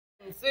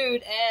and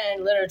food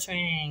and litter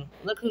training.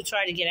 Look who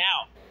tried to get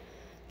out.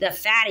 The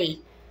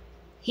fatty.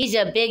 He's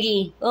a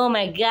biggie. Oh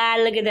my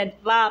God, look at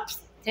that flops.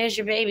 There's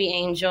your baby,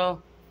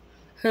 Angel.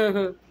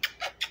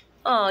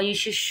 Oh, you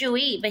should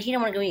eat, but he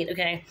don't want to go eat.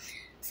 Okay,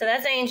 so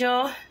that's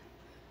Angel.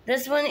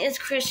 This one is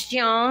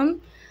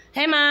Christian.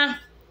 Hey, Ma.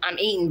 I'm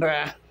eating,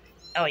 bruh.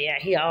 Oh, yeah,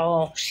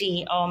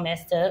 she all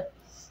messed up.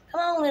 Come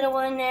on, little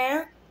one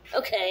now.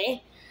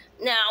 Okay.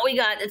 Now we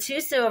got the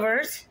two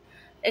silvers.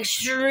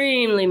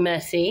 Extremely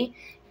messy.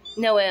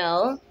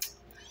 Noelle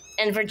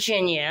and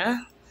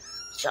Virginia.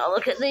 So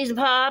look at these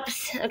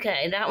pops.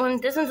 Okay,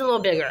 this one's a little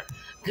bigger.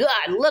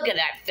 God, look at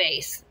that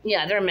face.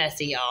 Yeah, they're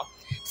messy, y'all.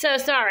 So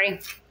sorry.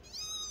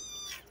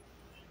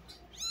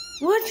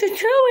 What you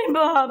doing,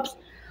 Bobs?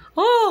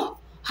 Oh,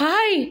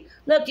 hi.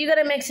 Look, you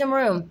gotta make some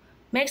room.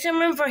 Make some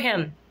room for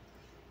him.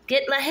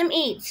 Let him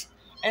eat.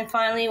 And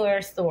finally,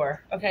 where's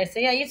Thor? Okay, so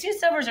yeah, you two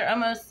silvers are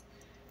almost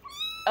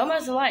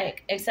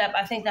alike, except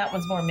I think that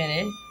one's more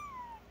minted.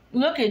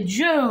 Look at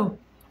Joe.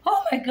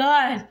 Oh my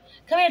God.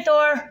 Come here,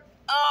 Thor.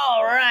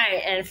 All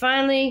right, and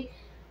finally,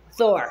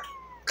 Thor.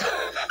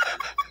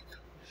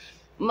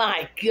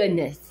 My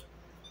goodness.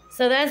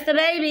 So that's the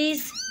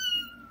babies.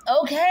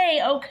 Okay,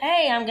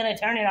 I'm gonna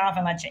turn it off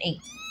and let you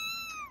eat.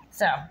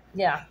 So,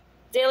 yeah,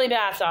 daily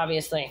baths,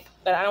 obviously.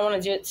 But I don't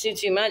want to do it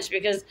too much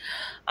because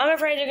I'm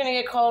afraid you're gonna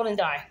get cold and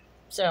die.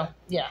 So,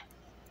 yeah,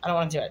 I don't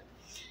want to do it.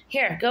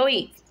 Here, go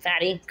eat,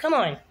 fatty. Come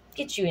on,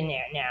 get you in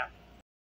there now.